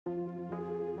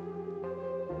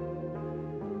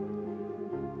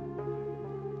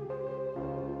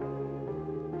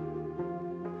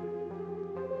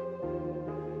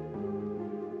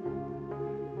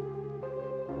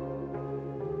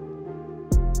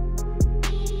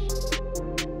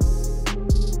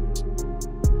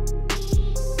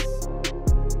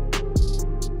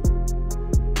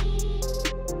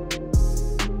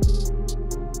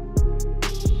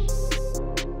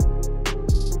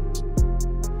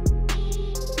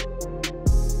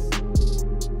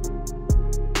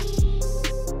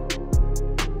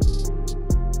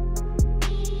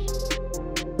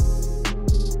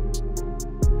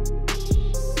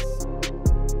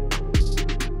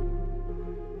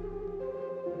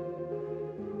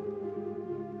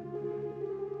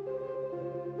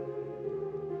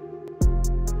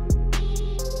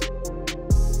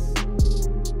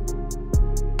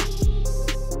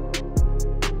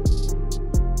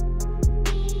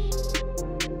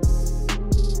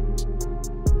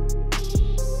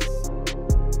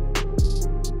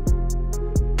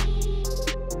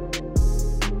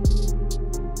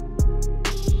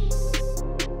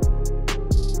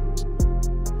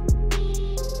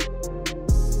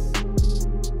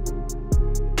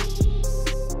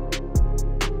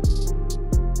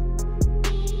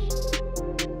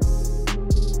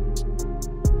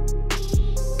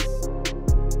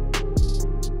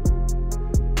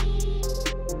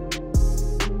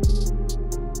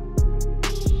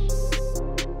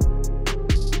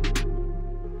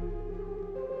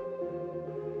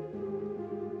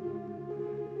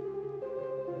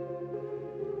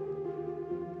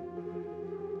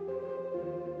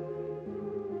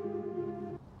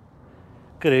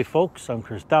Good day folks, I'm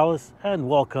Chris Dallas and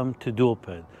welcome to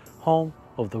Dualped, home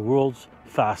of the world's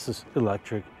fastest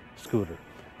electric scooter.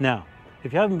 Now,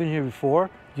 if you haven't been here before,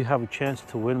 you have a chance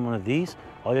to win one of these.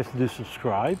 All you have to do is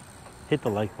subscribe, hit the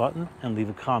like button, and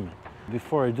leave a comment.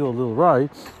 Before I do a little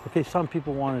ride, okay, some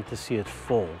people wanted to see it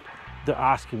fold. They're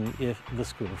asking me if the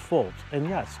scooter folds. And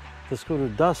yes, the scooter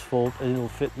does fold and it'll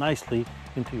fit nicely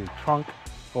into your trunk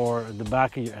or the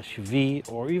back of your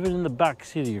SUV or even in the back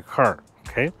seat of your car,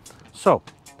 okay? So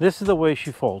this is the way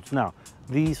she folds. Now,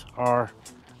 these are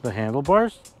the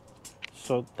handlebars.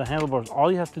 So the handlebars,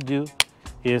 all you have to do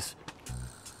is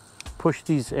push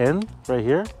these in right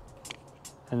here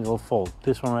and it'll fold.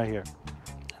 This one right here.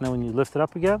 And then when you lift it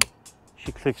up again,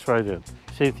 she clicks right in.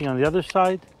 Same thing on the other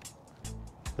side.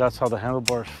 That's how the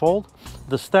handlebars fold.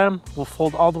 The stem will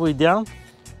fold all the way down.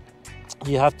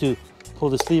 You have to pull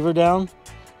this lever down,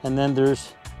 and then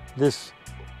there's this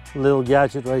little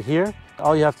gadget right here.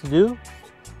 All you have to do,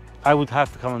 I would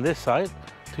have to come on this side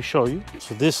to show you.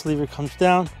 So this lever comes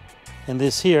down, and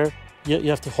this here, you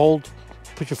have to hold,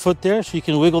 put your foot there so you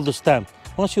can wiggle the stem.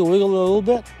 Once you wiggle it a little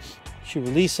bit, she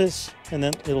releases, and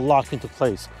then it'll lock into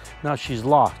place. Now she's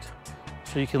locked.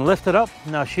 So you can lift it up.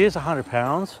 Now she is 100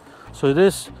 pounds, so it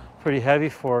is pretty heavy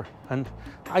for, and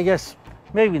I guess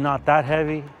maybe not that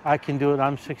heavy. I can do it,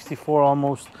 I'm 64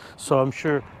 almost, so I'm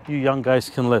sure you young guys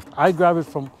can lift. I grab it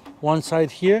from one side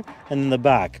here and in the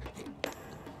back,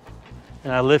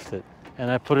 and I lift it and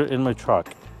I put it in my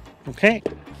truck, okay?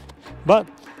 But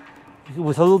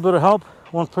with a little bit of help,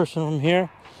 one person from here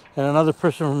and another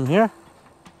person from here,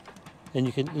 and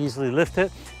you can easily lift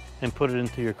it and put it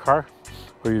into your car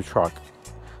or your truck.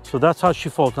 So that's how she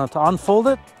folds. Now to unfold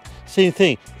it, same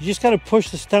thing. You just gotta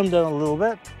push the stem down a little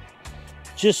bit,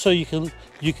 just so you could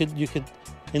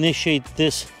initiate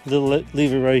this little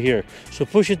lever right here. So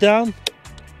push it down,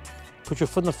 put your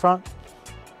foot in the front,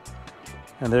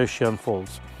 and there she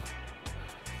unfolds.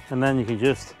 And then you can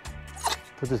just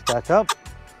put this back up,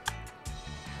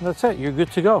 and that's it, you're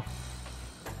good to go.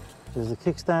 There's the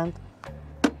kickstand.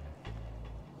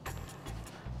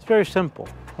 It's very simple,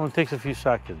 only takes a few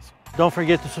seconds. Don't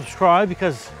forget to subscribe,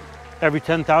 because every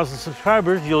 10,000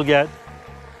 subscribers, you'll get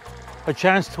a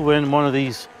chance to win one of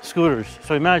these scooters.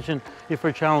 So imagine if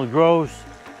our channel grows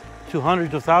to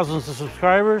hundreds of thousands of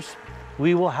subscribers,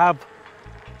 we will have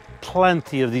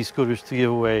plenty of these scooters to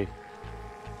give away.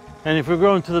 And if we're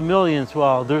growing to the millions,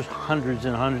 well, there's hundreds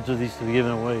and hundreds of these to be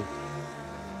given away.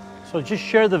 So just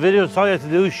share the video. That's all you have to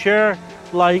do. Share,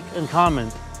 like, and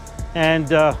comment.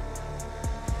 And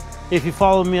if you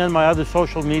follow me on my other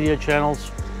social media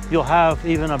channels, you'll have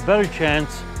even a better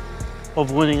chance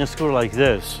of winning a scooter like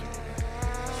this.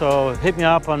 So hit me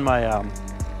up on my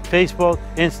Facebook,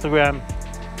 Instagram,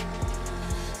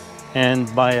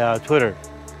 and my Twitter.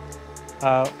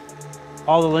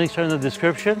 All the links are in the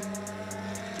description.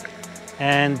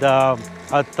 And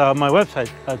at my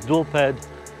website at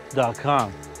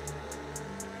dualped.com.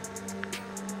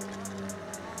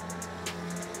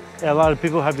 Yeah, a lot of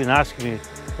people have been asking me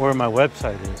where my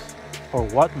website is or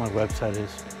what my website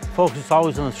is. Folks, it's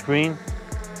always on the screen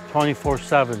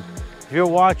 24/7. If you're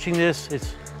watching this,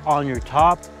 it's on your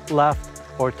top left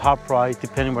or top right,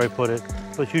 depending where I put it,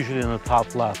 but it's usually in the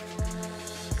top left.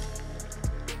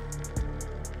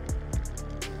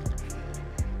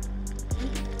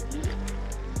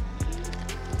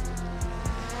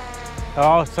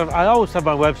 I always have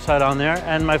my website on there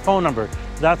and my phone number.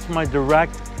 That's my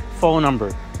direct phone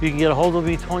number. You can get a hold of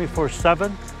me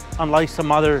 24/7, unlike some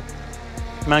other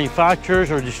manufacturers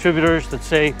or distributors that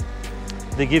say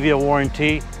they give you a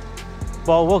warranty.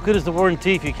 Well, what good is the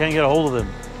warranty if you can't get a hold of them?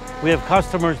 We have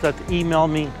customers that email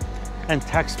me and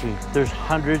text me. There's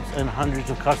hundreds and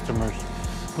hundreds of customers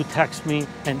who text me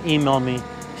and email me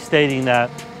stating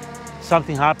that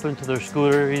something happened to their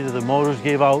scooter, either the motors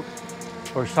gave out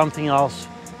or something else,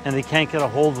 and they can't get a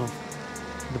hold of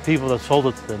the people that sold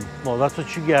it to them. Well, that's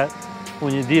what you get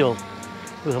when you deal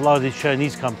with a lot of these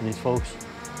Chinese companies, folks.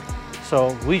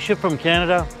 So we ship from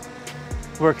Canada.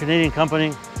 We're a Canadian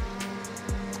company.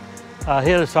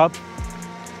 Hit us up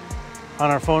on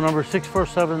our phone number,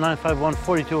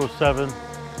 647-951-4207,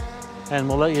 and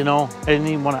we'll let you know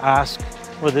anything you want to ask,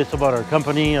 whether it's about our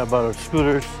company, about our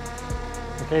scooters.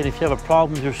 Okay, and if you have a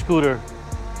problem with your scooter,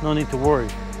 no need to worry,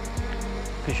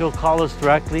 because you'll call us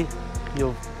directly,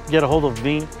 you'll get a hold of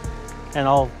me, and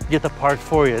I'll get the part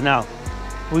for you. Now,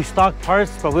 we stock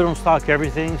parts, but we don't stock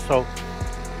everything, so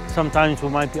sometimes we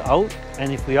might be out,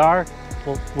 and if we are,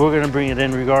 well, we're going to bring it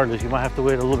in regardless. You might have to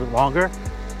wait a little bit longer,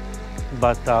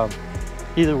 but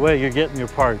either way, you're getting your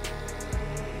part.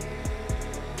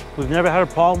 We've never had a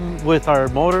problem with our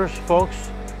motors,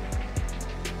 folks.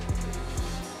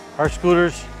 Our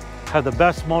scooters have the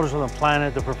best motors on the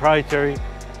planet, the Proprietary.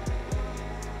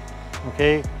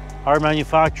 Okay, our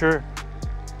manufacturer,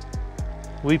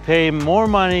 we pay more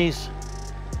monies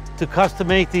to custom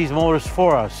make these motors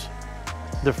for us.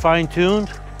 They're fine-tuned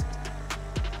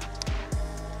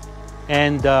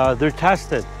and they're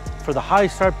tested for the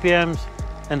highest RPMs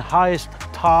and highest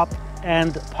top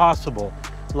end possible.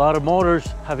 A lot of motors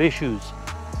have issues,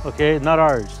 okay, not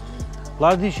ours. A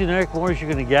lot of these generic motors you're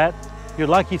gonna get, you're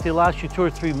lucky if they last you 2 or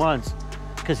 3 months,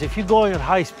 because if you're going at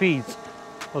high speeds,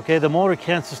 okay, the motor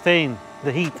can't sustain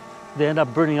the heat. They end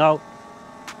up burning out.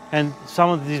 And some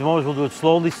of these motors will do it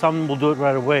slowly, some will do it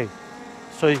right away.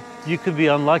 So you could be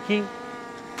unlucky,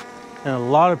 and a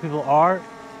lot of people are,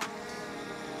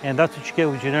 and that's what you get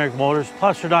with generic motors.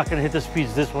 Plus, you're not gonna hit the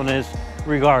speeds this one is,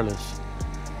 regardless.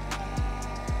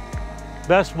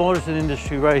 Best motors in the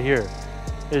industry right here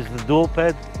is the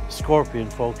Dualped Scorpion,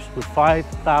 folks, with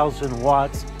 5,000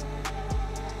 watts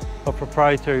of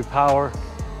proprietary power.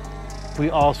 We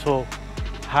also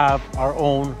have our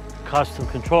own custom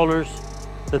controllers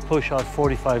that push out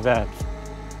 45 amps.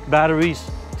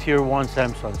 Batteries, tier 1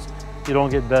 Samsungs. You don't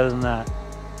get better than that.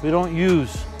 We don't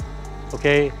use,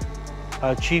 okay,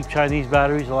 cheap Chinese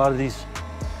batteries. A lot of these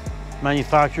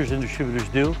manufacturers and distributors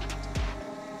do.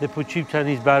 They put cheap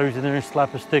Chinese batteries in there and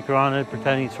slap a sticker on it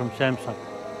pretending it's from Samsung.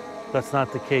 That's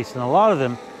not the case. And a lot of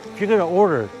them, if you're gonna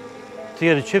order to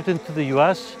get it shipped into the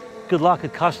US, good luck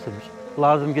at customs. A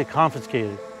lot of them get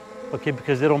confiscated, okay,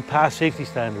 because they don't pass safety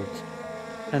standards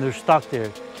and they're stuck there,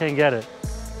 can't get it.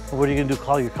 And what are you gonna do,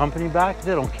 call your company back?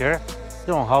 They don't care,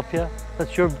 they don't help you.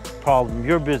 That's your problem,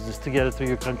 your business to get it through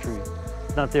your country,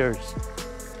 not theirs.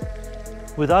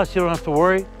 With us, you don't have to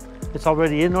worry. It's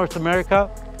already in North America,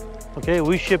 okay?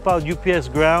 We ship out UPS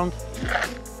ground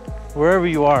wherever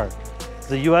you are,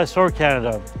 the US or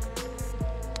Canada,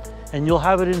 and you'll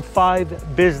have it in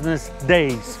 5 business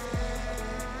days.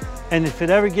 And if it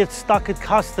ever gets stuck at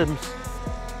customs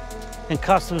and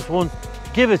customs won't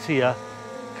give it to you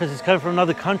because it's coming from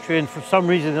another country and for some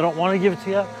reason they don't want to give it to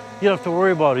you, you don't have to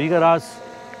worry about it. You got us,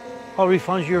 I'll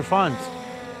refund you your funds.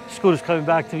 Scooter's coming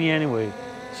back to me anyway.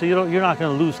 So you're not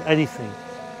going to lose anything.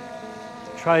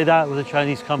 Try that with a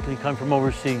Chinese company coming from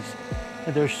overseas.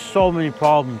 And there's so many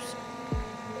problems.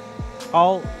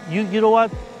 You know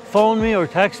what? Phone me or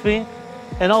text me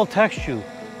and I'll text you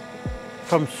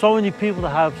from so many people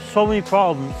that have so many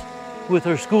problems with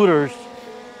their scooters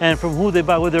and from who they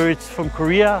buy, whether it's from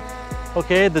Korea,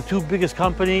 okay, the 2 biggest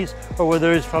companies, or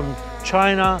whether it's from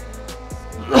China,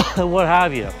 what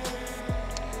have you.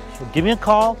 So give me a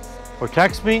call or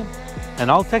text me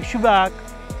and I'll text you back.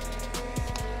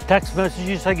 Text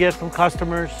messages I get from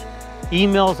customers,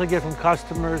 emails I get from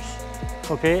customers,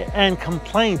 okay, and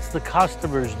complaints the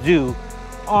customers do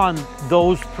on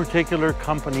those particular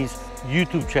companies'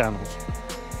 YouTube channels.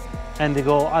 And they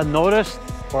go unnoticed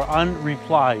or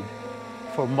unreplied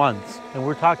for months. And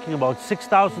we're talking about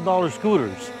 $6,000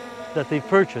 scooters that they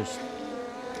purchased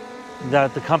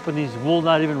that the companies will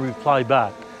not even reply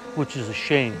back, which is a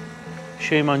shame.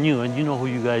 Shame on you, and you know who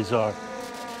you guys are.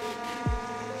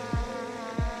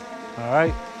 All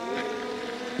right.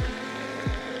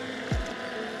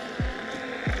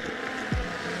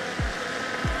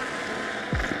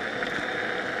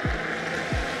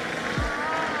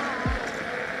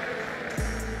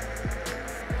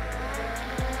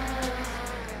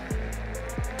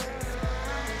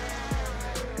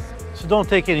 So don't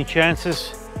take any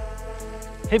chances.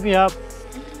 Hit me up.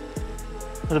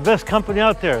 We're the best company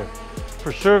out there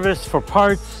for service, for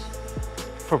parts,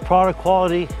 for product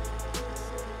quality.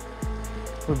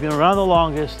 We've been around the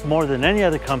longest, more than any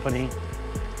other company,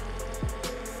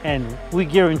 and we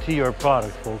guarantee your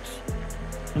product, folks.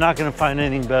 You're not going to find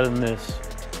anything better than this.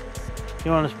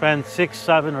 You want to spend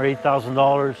 $6,000, $7,000, or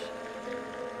 $8,000,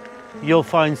 you'll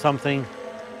find something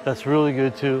that's really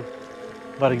good too.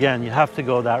 But again, you have to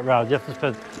go that route. You have to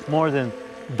spend more than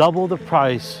double the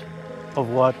price of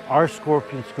what our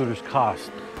Scorpion scooters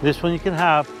cost. This one you can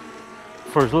have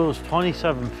for as little as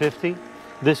 $27.50.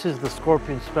 This is the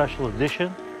Scorpion Special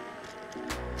Edition.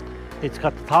 It's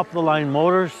got the top of the line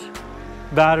motors,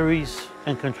 batteries,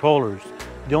 and controllers.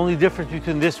 The only difference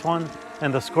between this one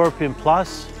and the Scorpion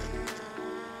Plus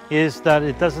is that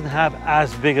it doesn't have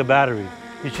as big a battery.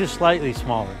 It's just slightly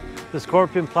smaller. The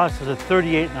Scorpion Plus is a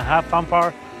 38.5 amp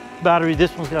hour battery.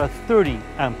 This one's got a 30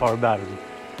 amp hour battery.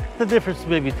 The difference is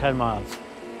maybe 10 miles.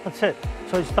 That's it.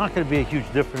 So it's not going to be a huge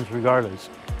difference regardless.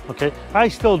 Okay, I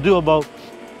still do about,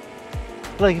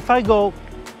 like if I go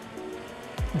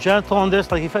gentle on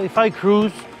this, like if I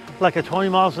cruise like at 20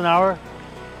 miles an hour,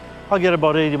 I'll get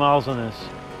about 80 miles on this.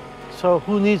 So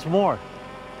who needs more?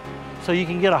 So you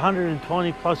can get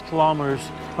 120 plus kilometers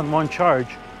on one charge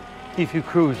if you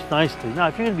cruise nicely. Now,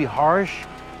 if you're gonna be harsh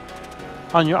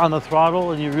on the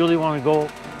throttle and you really wanna go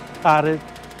at it,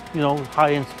 you know,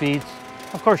 high-end speeds,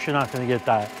 of course you're not gonna get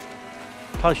that.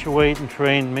 Plus your weight and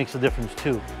terrain makes a difference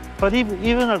too. But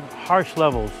even at harsh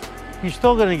levels, you're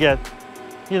still gonna get,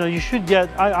 you know, you should get,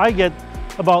 I get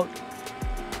about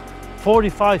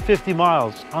 45, 50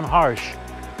 miles on harsh.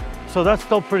 So that's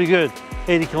still pretty good,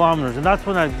 80 kilometers. And that's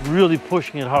when I'm really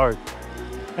pushing it hard.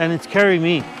 And it's carrying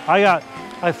me.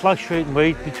 I fluctuate in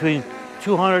weight between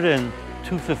 200 and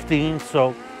 215.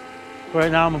 So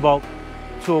right now I'm about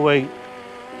 208.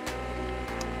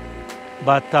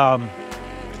 But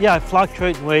yeah, I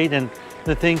fluctuate in weight and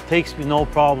the thing takes me no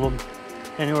problem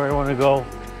anywhere I want to go.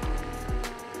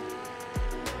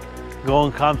 Go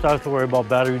and come, so I have to worry about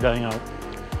battery dying out.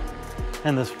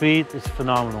 And the speed is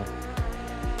phenomenal.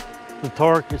 The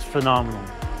torque is phenomenal.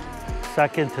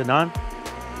 Second to none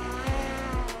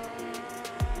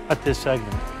at this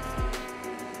segment.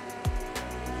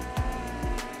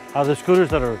 The scooters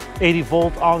that are 80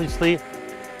 volt obviously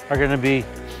are going to be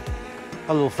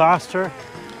a little faster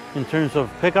in terms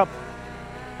of pickup.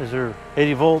 As they're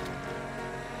 80 volt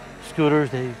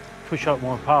scooters, they push out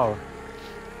more power.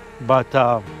 But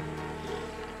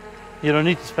you don't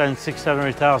need to spend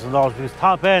 $6,000, $7,000, $8,000 because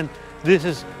top end, this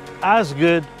is as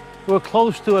good, we're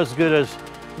close to as good as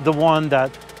the one that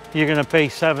you're gonna pay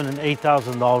 $7,000 and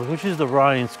 $8,000, which is the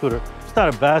Ryan scooter. It's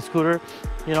not a bad scooter,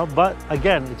 you know, but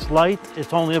again, it's light.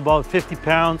 It's only about 50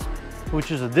 pounds,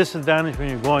 which is a disadvantage when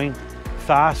you're going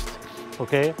fast,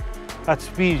 okay? At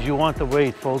speeds, you want the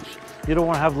weight, folks. You don't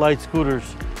want to have light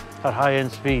scooters at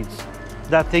high-end speeds.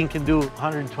 That thing can do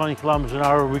 120 kilometers an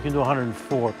hour, we can do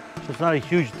 104. So it's not a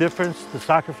huge difference, the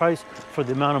sacrifice for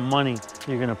the amount of money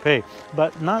you're gonna pay.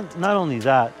 But not only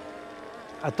that,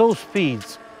 at those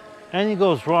speeds, anything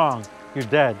goes wrong, you're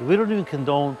dead. We don't even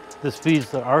condone the speeds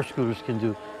that our scooters can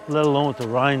do, let alone what the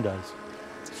Ryan does.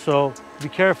 So be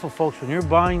careful, folks, when you're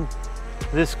buying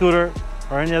this scooter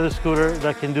or any other scooter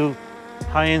that can do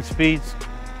high-end speeds,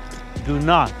 do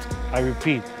not, I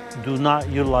repeat, do not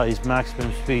utilize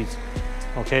maximum speeds,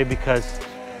 okay? Because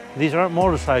these aren't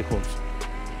motorcycles.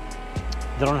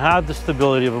 They don't have the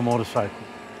stability of a motorcycle.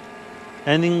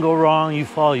 Anything can go wrong, you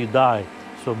fall, you die.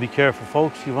 So be careful,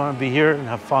 folks. You want to be here and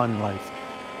have fun in life.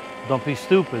 Don't be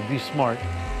stupid, be smart.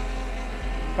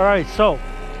 All right, so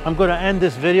I'm going to end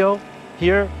this video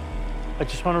here. I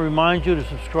just want to remind you to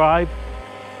subscribe,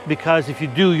 because if you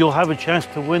do, you'll have a chance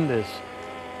to win this.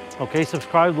 Okay,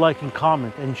 subscribe, like, and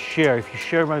comment, and share. If you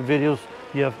share my videos,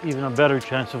 you have even a better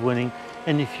chance of winning.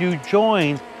 And if you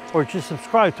join or just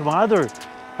subscribe to my other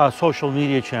social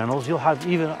media channels, you'll have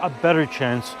even a better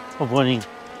chance of winning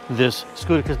this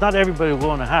scooter, because not everybody will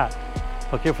win a hat,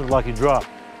 okay, for the lucky draw.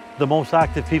 The most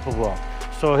active people will.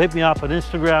 So hit me up on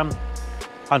Instagram,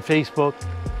 on Facebook,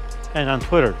 and on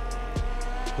Twitter.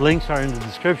 Links are in the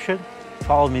description.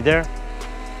 Follow me there.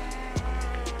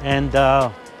 And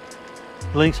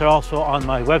links are also on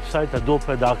my website at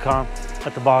dualped.com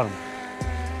at the bottom.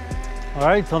 All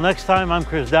right, till next time, I'm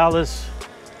Chris Dallas,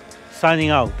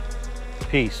 signing out.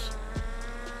 Peace.